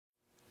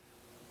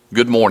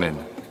Good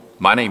morning.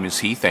 My name is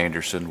Heath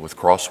Anderson with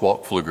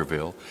Crosswalk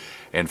Pflugerville,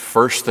 and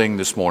first thing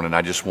this morning,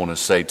 I just want to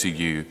say to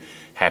you,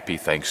 Happy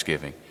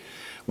Thanksgiving.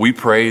 We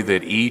pray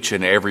that each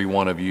and every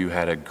one of you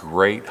had a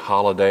great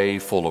holiday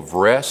full of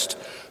rest,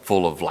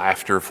 full of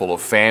laughter, full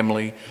of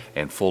family,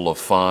 and full of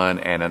fun,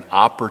 and an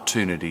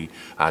opportunity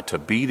to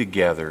be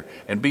together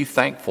and be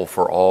thankful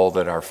for all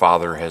that our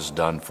Father has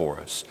done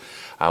for us.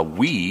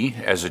 We,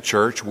 as a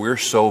church, we're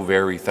so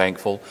very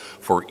thankful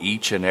for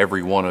each and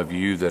every one of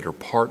you that are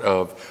part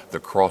of the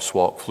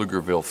Crosswalk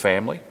Pflugerville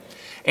family.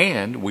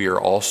 And we are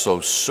also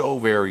so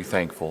very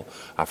thankful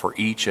for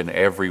each and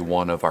every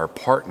one of our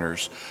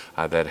partners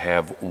that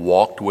have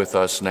walked with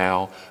us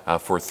now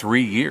for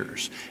 3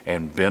 years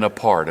and been a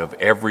part of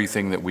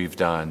everything that we've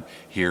done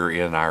here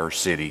in our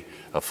city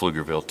of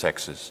Pflugerville,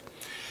 Texas.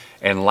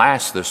 And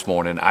last this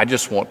morning, I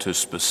just want to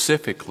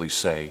specifically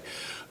say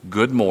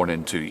good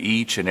morning to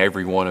each and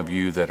every one of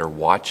you that are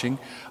watching,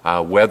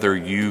 whether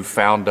you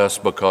found us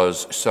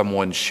because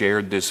someone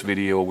shared this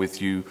video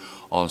with you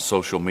on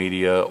social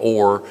media,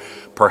 or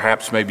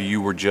perhaps maybe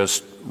you were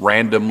just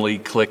randomly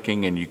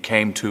clicking and you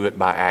came to it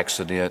by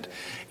accident.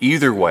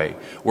 Either way,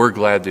 we're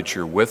glad that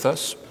you're with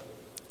us.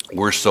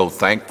 We're so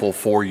thankful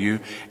for you,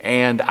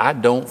 and I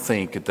don't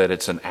think that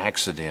it's an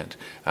accident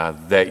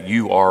that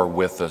you are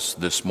with us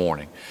this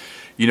morning.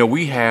 You know,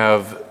 we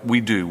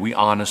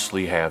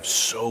honestly have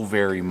so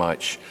very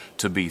much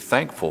to be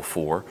thankful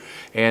for,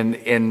 and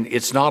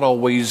it's not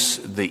always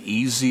the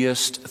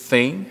easiest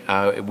thing.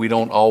 We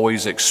don't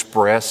always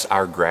express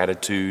our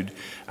gratitude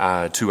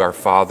to our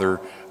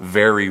Father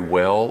very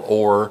well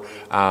or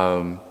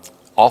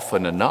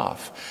often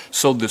enough.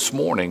 So this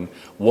morning,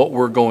 what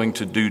we're going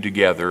to do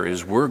together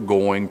is we're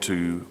going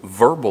to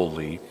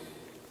verbally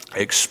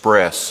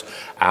express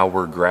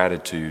our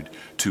gratitude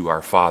to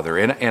our Father.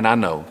 And I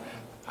know,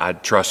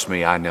 trust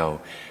me, I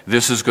know.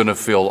 This is going to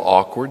feel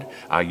awkward.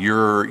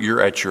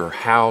 You're at your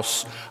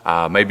house,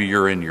 maybe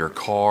you're in your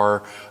car,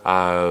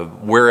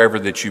 wherever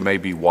that you may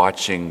be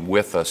watching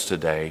with us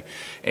today.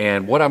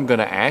 And what I'm going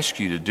to ask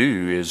you to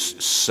do is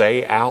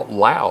say out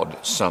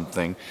loud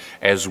something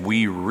as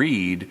we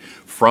read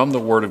from the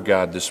Word of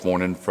God this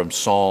morning from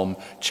Psalm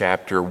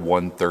chapter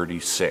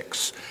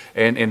 136.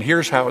 And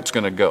here's how it's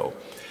going to go.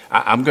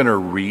 I'm going to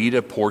read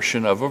a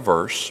portion of a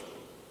verse.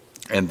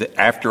 And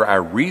after I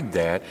read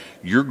that,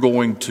 you're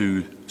going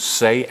to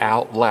say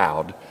out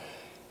loud,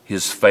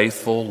 His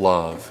faithful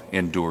love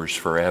endures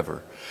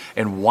forever.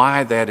 And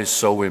why that is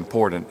so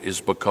important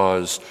is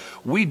because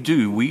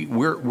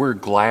we're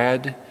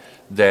glad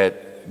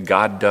that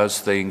God does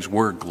things.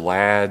 We're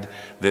glad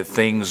that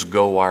things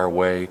go our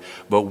way,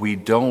 but we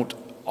don't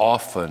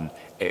often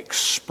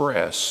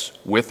express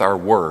with our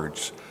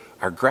words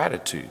our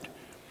gratitude.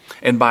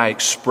 And by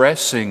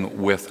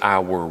expressing with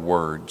our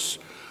words,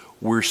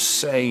 we're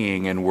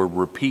saying and we're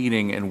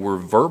repeating and we're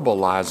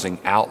verbalizing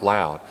out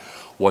loud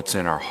what's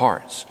in our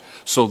hearts.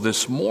 So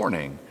this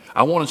morning,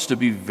 I want us to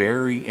be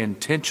very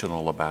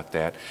intentional about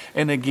that.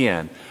 And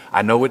again,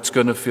 I know it's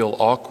going to feel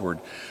awkward,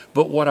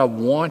 but what I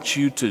want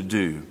you to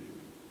do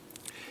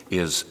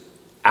is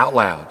out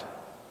loud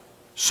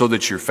so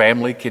that your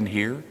family can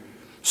hear,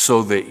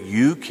 so that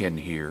you can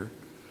hear,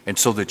 and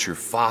so that your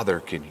Father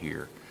can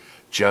hear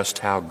just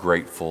how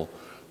grateful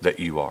that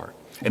you are.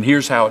 And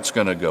here's how it's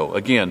going to go.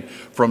 Again,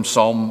 from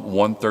Psalm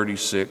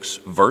 136,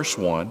 verse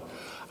 1,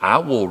 I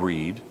will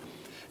read,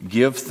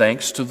 Give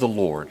thanks to the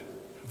Lord,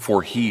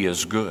 for He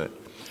is good.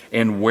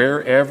 And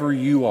wherever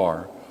you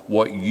are,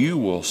 what you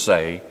will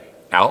say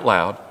out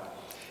loud,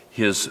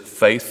 His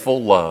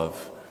faithful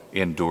love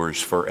endures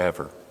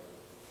forever.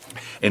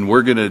 And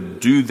we're going to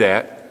do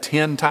that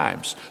 10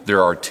 times.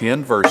 There are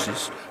 10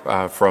 verses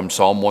from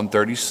Psalm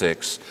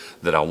 136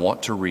 that I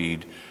want to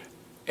read,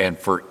 and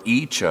for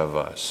each of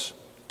us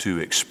to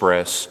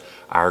express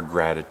our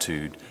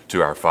gratitude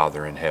to our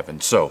Father in heaven.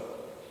 So,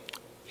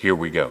 here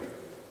we go.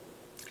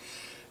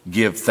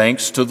 Give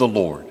thanks to the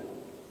Lord,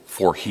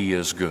 for He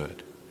is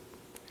good.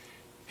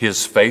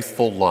 His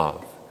faithful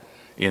love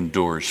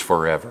endures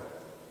forever.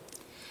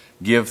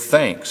 Give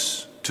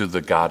thanks to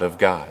the God of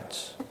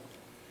gods.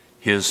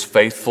 His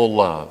faithful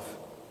love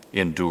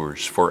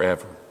endures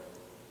forever.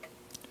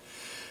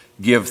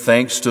 Give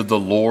thanks to the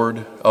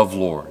Lord of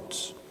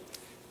lords.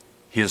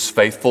 His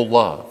faithful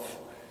love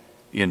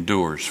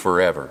endures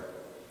forever.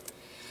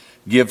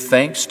 Give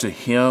thanks to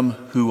Him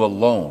who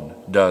alone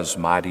does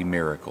mighty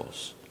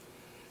miracles.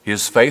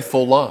 His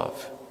faithful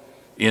love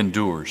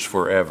endures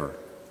forever.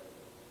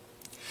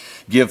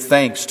 Give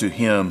thanks to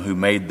Him who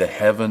made the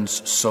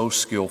heavens so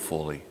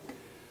skillfully.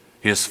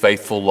 His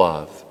faithful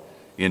love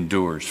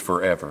endures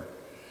forever.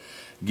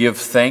 Give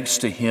thanks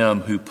to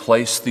Him who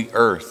placed the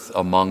earth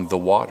among the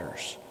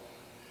waters.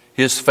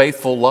 His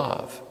faithful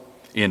love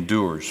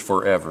endures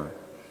forever.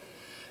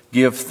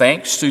 Give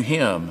thanks to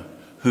Him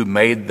who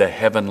made the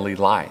heavenly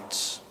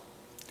lights.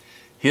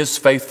 His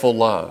faithful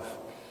love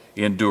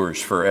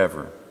endures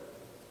forever.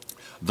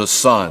 The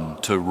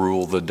sun to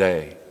rule the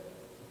day.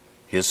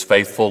 His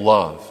faithful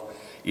love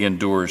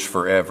endures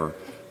forever.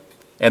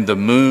 And the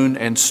moon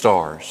and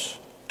stars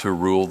to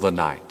rule the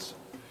night.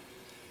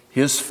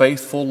 His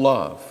faithful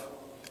love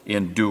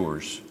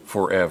endures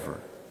forever.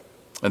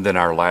 And then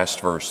our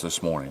last verse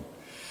this morning.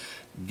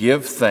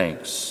 Give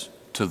thanks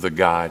to the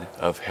God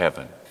of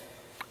heaven.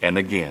 And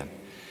again,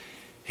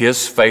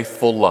 His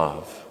faithful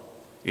love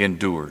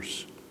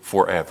endures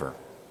forever.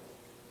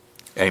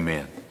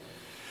 Amen.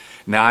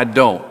 Now I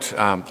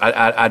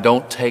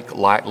don't take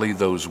lightly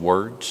those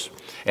words,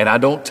 and I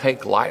don't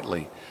take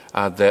lightly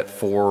that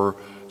for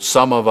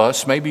some of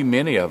us, maybe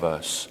many of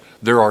us,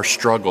 there are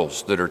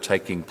struggles that are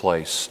taking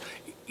place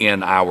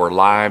in our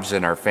lives,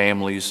 in our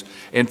families,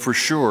 and for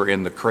sure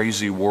in the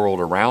crazy world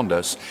around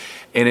us.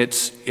 And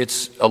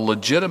it's a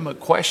legitimate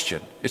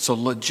question. It's a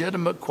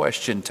legitimate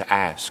question to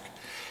ask.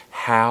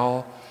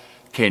 How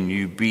can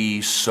you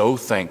be so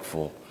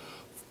thankful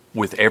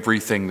with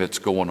everything that's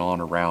going on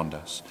around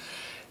us?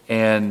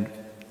 And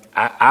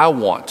I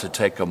want to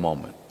take a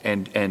moment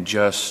and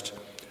just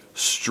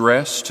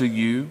stress to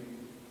you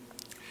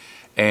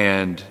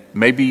and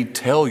maybe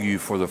tell you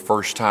for the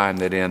first time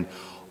that in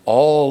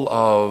all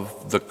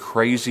of the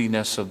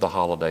craziness of the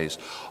holidays,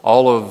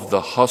 all of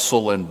the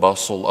hustle and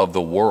bustle of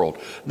the world,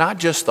 not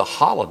just the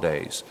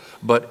holidays,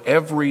 but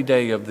every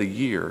day of the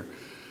year,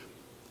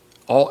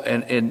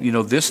 and you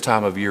know, this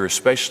time of year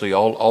especially,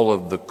 all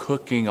of the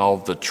cooking, all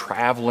of the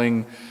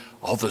traveling,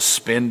 all the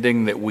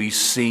spending that we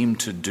seem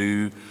to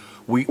do,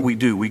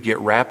 we get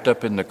wrapped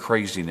up in the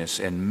craziness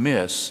and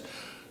miss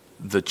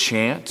the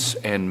chance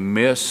and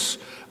miss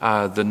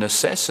the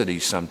necessity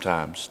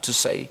sometimes to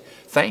say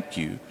thank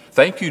you.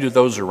 Thank you to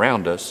those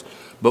around us,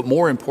 but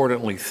more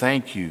importantly,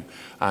 thank you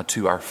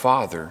to our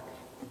Father,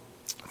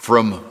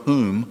 from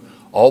whom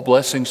all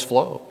blessings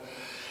flow.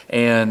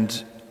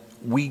 And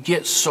we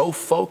get so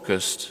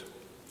focused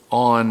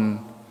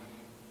on,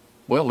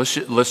 well,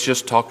 let's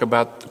just talk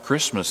about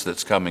Christmas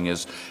that's coming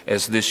as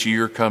this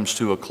year comes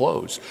to a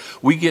close.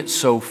 We get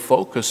so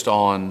focused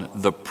on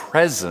the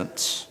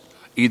presents,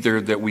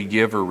 either that we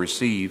give or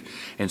receive,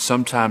 and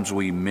sometimes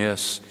we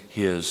miss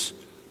His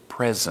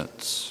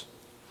presence.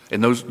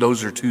 And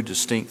those are two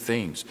distinct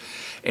things.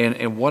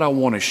 And what I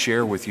want to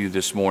share with you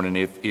this morning,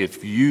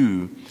 if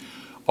you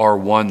are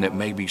one that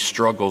maybe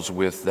struggles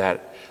with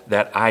that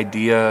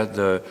idea,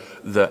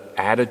 the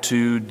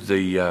attitude,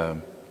 the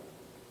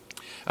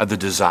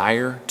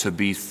desire to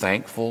be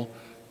thankful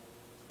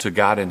to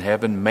God in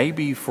heaven,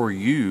 maybe for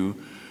you,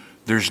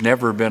 there's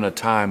never been a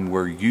time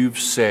where you've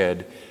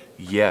said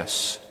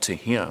yes to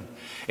Him.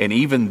 And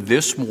even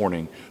this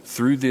morning,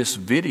 through this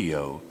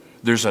video,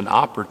 there's an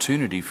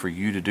opportunity for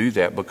you to do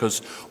that, because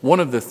one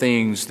of the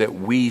things that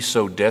we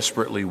so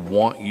desperately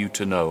want you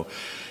to know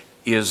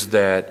is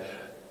that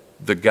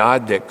the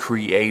God that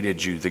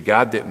created you, the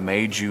God that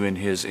made you in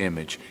His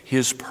image,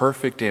 His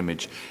perfect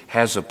image,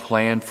 has a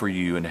plan for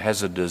you and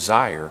has a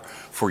desire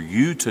for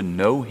you to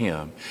know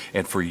Him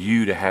and for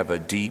you to have a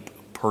deep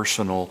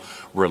personal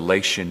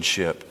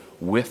relationship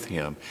with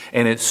Him.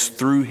 And it's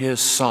through His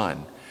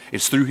Son.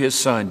 It's through His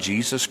Son,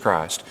 Jesus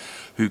Christ,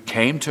 who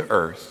came to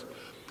earth,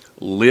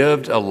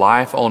 lived a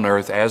life on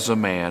earth as a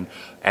man,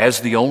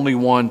 as the only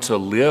one to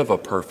live a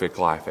perfect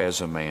life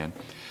as a man,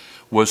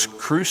 was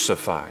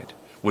crucified,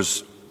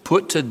 was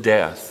put to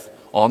death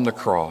on the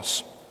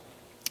cross,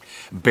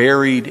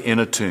 buried in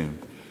a tomb,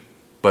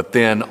 but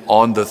then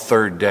on the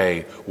third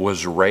day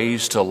was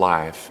raised to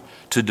life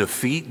to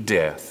defeat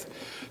death,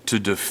 to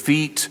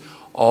defeat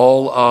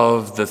all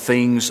of the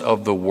things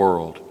of the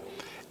world,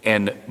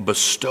 and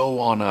bestow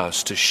on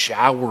us, to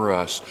shower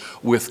us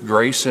with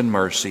grace and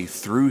mercy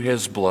through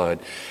His blood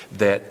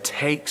that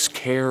takes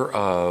care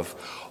of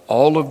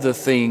all of the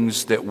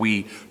things that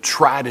we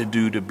try to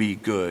do to be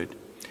good,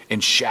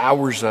 and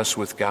showers us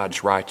with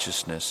God's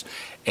righteousness.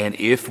 And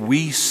if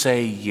we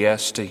say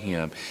yes to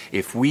Him,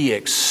 if we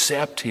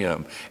accept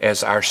Him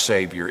as our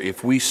Savior,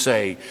 if we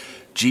say,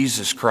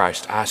 Jesus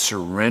Christ, I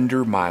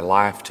surrender my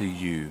life to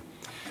you,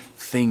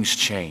 things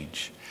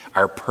change.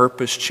 Our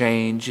purpose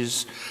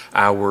changes,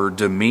 our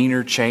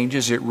demeanor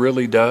changes, it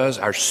really does.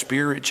 Our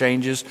spirit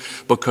changes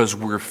because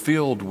we're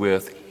filled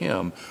with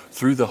Him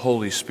through the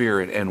Holy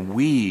Spirit, and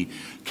we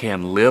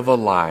can live a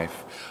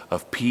life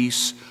of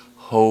peace,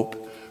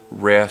 hope,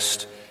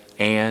 rest,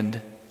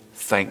 and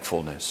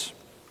thankfulness.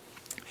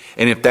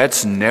 And if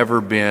that's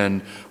never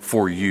been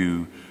for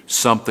you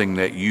something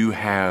that you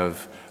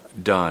have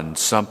done,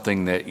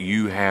 something that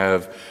you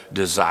have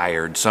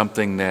desired,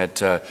 something that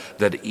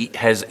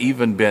has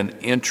even been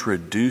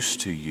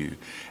introduced to you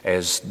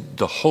as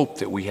the hope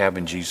that we have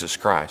in Jesus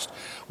Christ,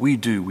 we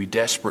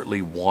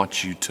desperately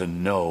want you to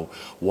know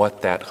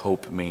what that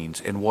hope means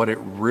and what it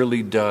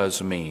really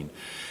does mean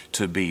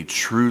to be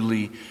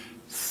truly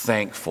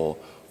thankful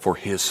for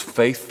His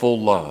faithful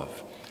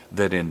love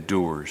that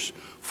endures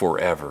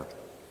forever.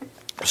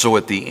 So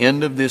at the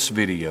end of this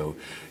video,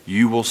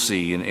 you will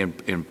see,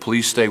 and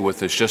please stay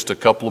with us just a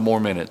couple of more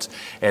minutes.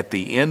 At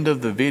the end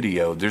of the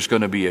video, there's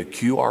going to be a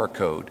QR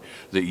code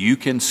that you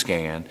can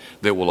scan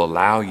that will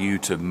allow you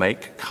to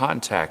make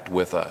contact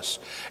with us.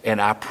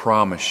 And I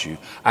promise you,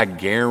 I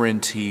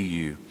guarantee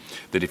you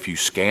that if you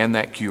scan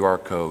that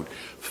QR code,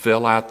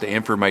 fill out the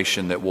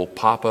information that will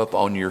pop up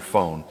on your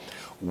phone,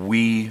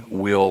 we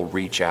will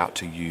reach out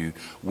to you.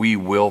 We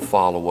will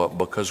follow up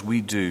because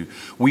we do.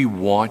 We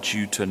want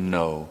you to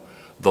know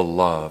the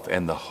love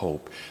and the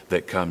hope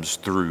that comes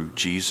through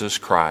Jesus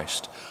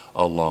Christ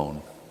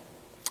alone.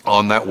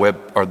 On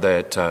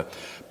that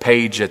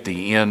page at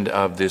the end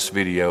of this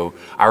video,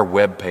 our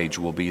web page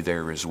will be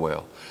there as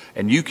well.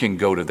 And you can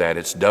go to that.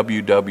 It's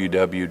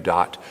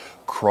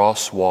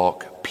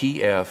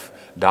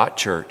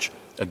www.crosswalkpf.church.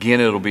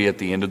 Again, it'll be at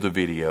the end of the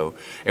video.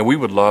 And we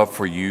would love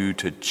for you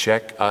to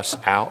check us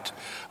out,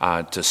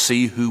 to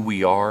see who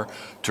we are,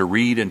 to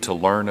read and to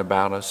learn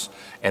about us.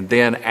 And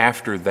then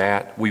after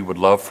that, we would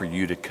love for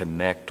you to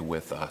connect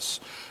with us.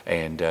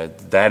 And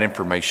that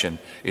information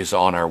is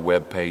on our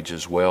webpage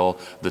as well,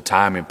 the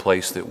time and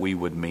place that we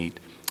would meet.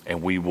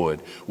 And we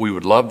would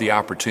love the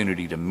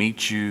opportunity to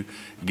meet you,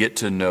 get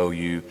to know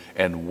you,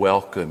 and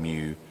welcome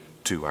you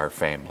to our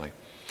family.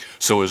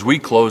 So as we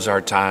close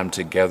our time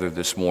together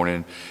this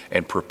morning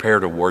and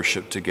prepare to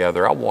worship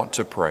together, I want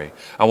to pray.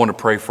 I want to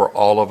pray for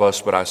all of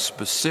us, but I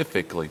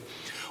specifically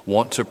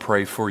want to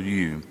pray for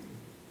you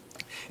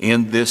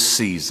in this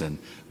season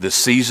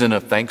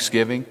of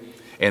Thanksgiving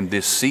and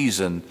this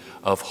season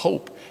of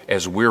hope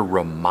as we're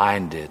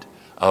reminded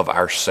of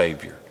our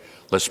Savior.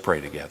 Let's pray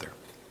together.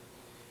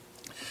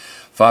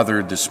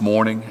 Father, this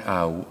morning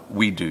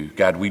we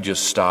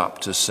just stop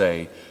to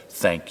say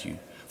thank you.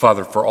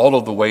 Father, for all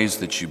of the ways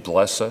that you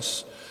bless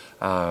us,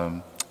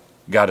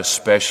 God,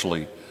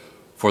 especially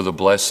for the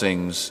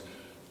blessings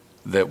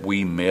that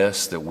we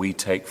miss, that we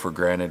take for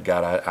granted.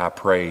 God, I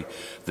pray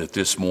that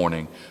this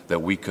morning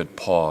that we could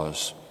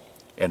pause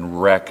and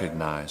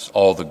recognize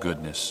all the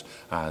goodness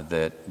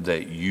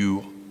that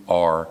you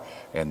are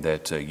and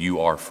that you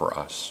are for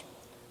us.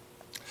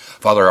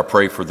 Father, I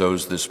pray for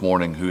those this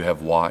morning who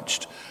have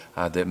watched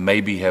that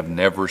maybe have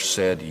never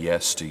said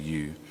yes to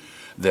you,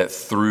 that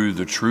through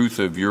the truth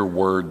of your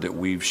word that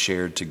we've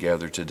shared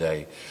together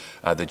today,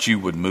 that you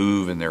would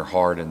move in their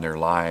heart and their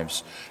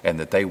lives, and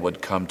that they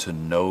would come to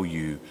know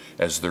you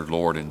as their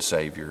Lord and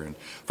Savior. And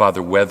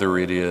Father, whether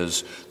it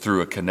is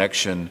through a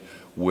connection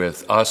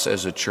with us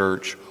as a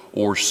church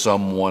or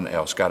someone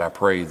else, God, I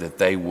pray that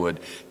they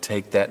would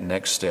take that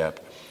next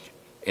step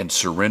and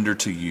surrender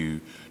to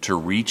you to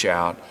reach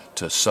out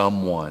to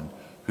someone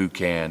who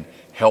can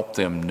help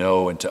them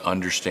know and to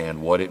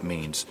understand what it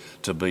means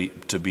to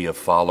be a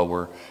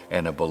follower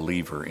and a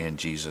believer in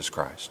Jesus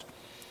Christ.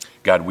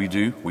 God,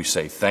 we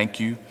say thank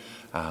you.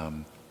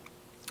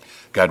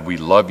 God, we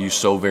love you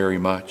so very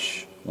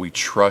much. We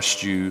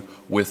trust you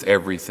with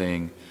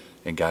everything.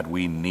 And God,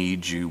 we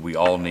need you. We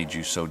all need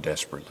you so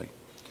desperately.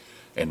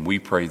 And we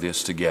pray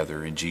this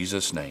together in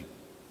Jesus' name.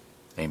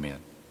 Amen.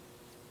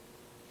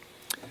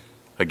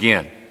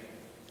 Again,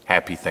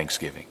 happy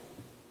Thanksgiving.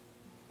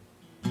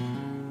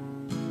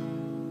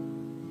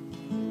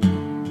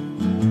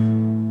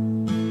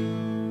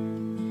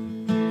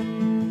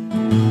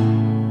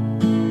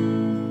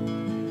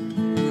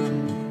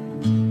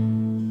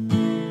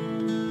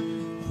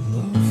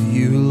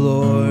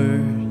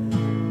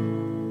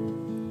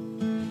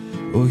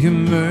 Your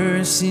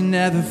mercy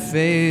never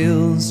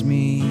fails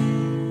me,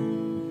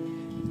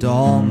 and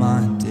all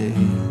my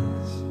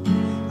days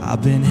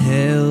I've been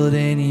held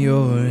in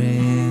your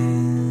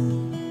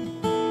hand.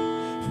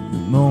 From the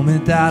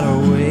moment that I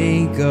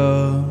wake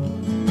up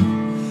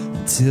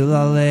until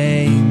I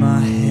lay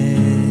my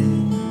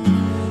head,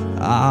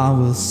 I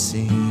will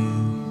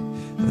sing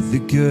of the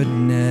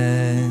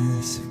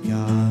goodness of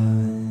God.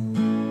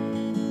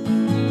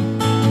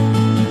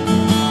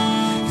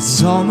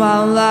 'Cause all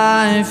my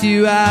life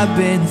you have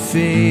been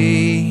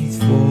faithful.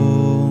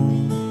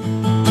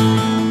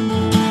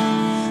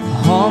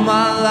 All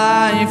my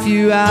life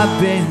you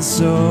have been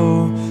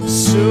so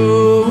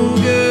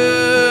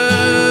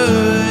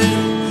good.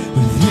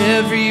 With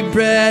every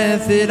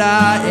breath that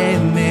I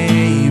am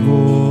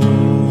able,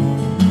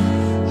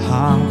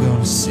 I'm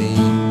gonna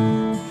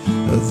sing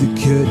of the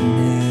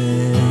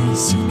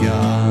goodness of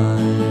God.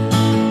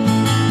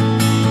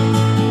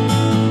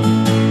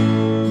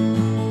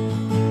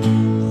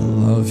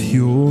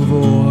 Your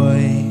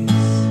voice,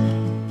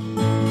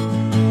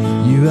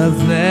 you have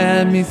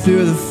led me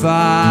through the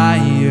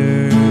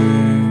fire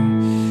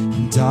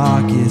and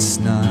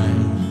darkest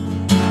night.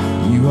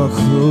 You are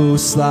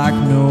close like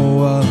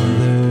no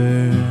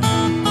other.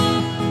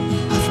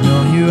 I've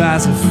known you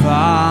as a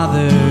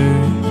father,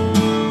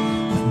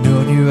 I've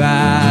known you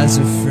as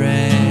a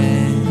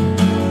friend,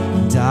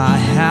 and I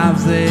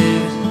have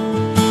lived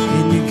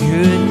in the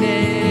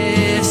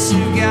goodness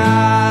of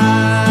God.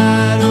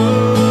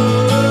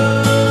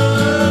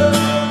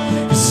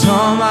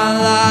 All my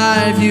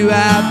life you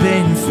have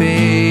been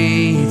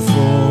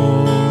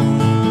faithful.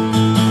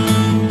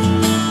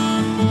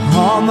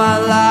 All my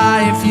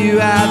life you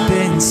have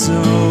been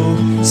so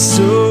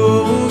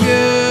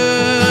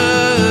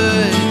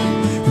good.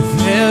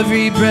 With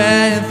every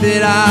breath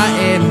that I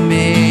am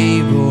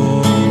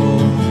able,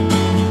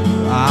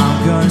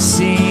 I'm gonna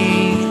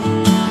sing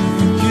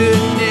the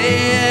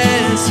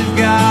goodness of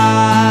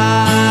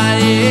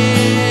God. Yeah.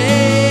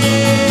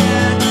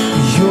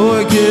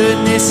 Your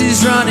goodness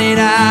is running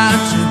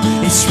after,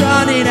 it's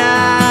running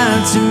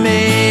to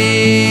me.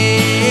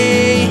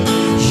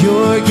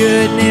 Your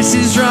goodness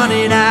is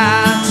running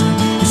out,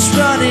 it's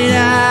running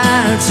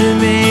out to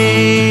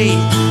me.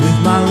 With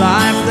my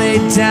life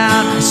laid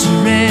down, I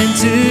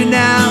surrender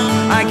now.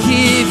 I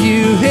give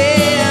you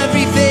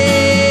everything.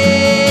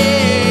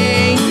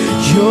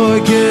 Your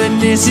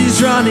goodness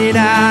is running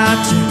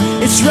out,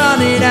 it's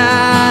running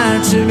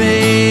out to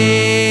me.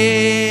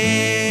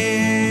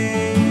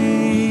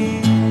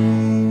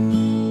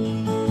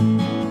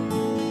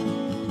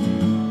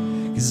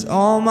 'Cause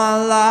all my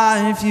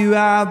life you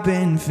have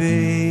been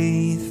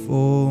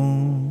faithful.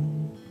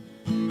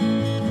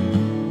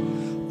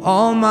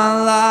 All my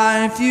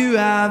life you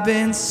have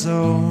been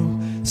so,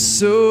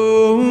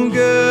 so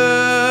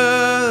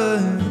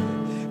good.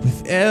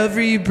 With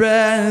every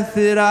breath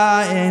that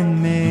I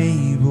am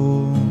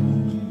able,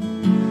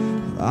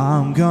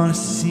 I'm gonna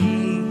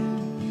see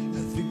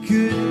the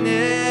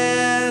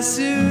goodness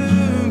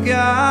of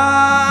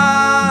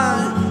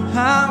God.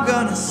 I'm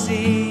gonna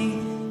see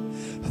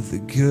the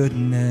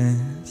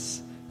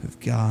goodness of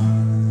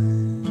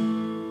God.